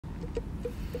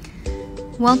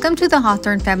Welcome to the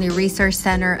Hawthorne Family Resource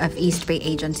Center of East Bay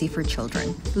Agency for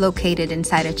Children, located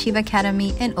inside Achieve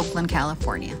Academy in Oakland,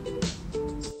 California.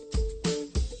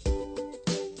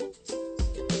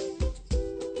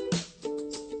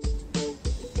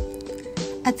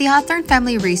 At the Hawthorne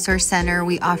Family Resource Center,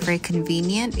 we offer a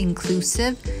convenient,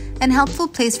 inclusive, and helpful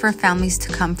place for families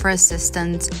to come for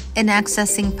assistance in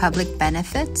accessing public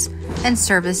benefits and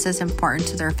services important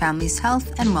to their family's health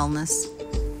and wellness.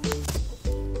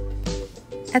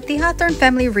 At the Hawthorne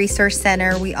Family Resource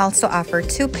Center, we also offer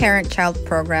 2 parent-child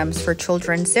programs for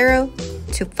children 0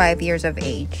 to 5 years of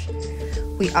age.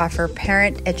 We offer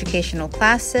parent educational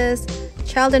classes,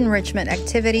 child enrichment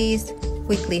activities,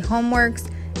 weekly homeworks,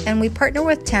 and we partner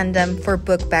with Tandem for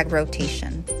book bag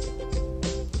rotations.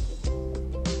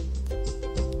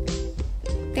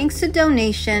 Thanks to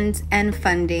donations and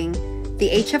funding, the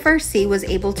HFRC was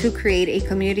able to create a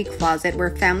community closet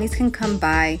where families can come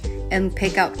by and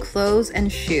pick out clothes and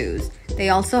shoes. They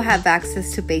also have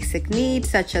access to basic needs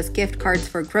such as gift cards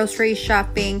for grocery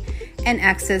shopping and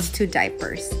access to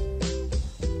diapers.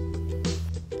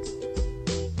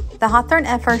 The Hawthorne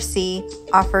FRC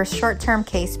offers short-term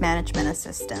case management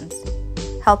assistance,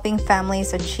 helping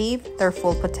families achieve their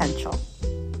full potential.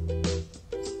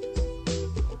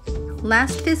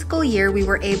 Last fiscal year, we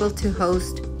were able to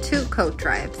host 2 coat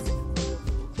drives.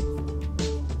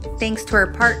 Thanks to our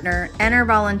partner and our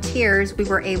volunteers, we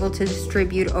were able to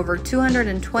distribute over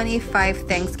 225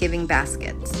 Thanksgiving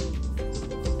baskets.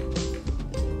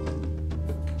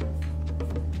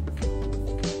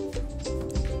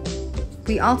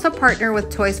 We also partnered with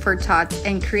Toys for Tots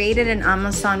and created an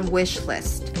Amazon wish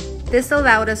list. This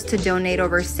allowed us to donate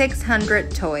over 600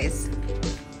 toys.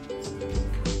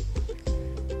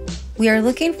 We are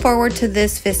looking forward to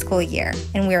this fiscal year,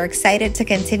 and we are excited to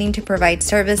continue to provide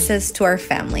services to our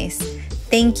families.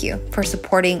 Thank you for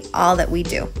supporting all that we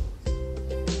do.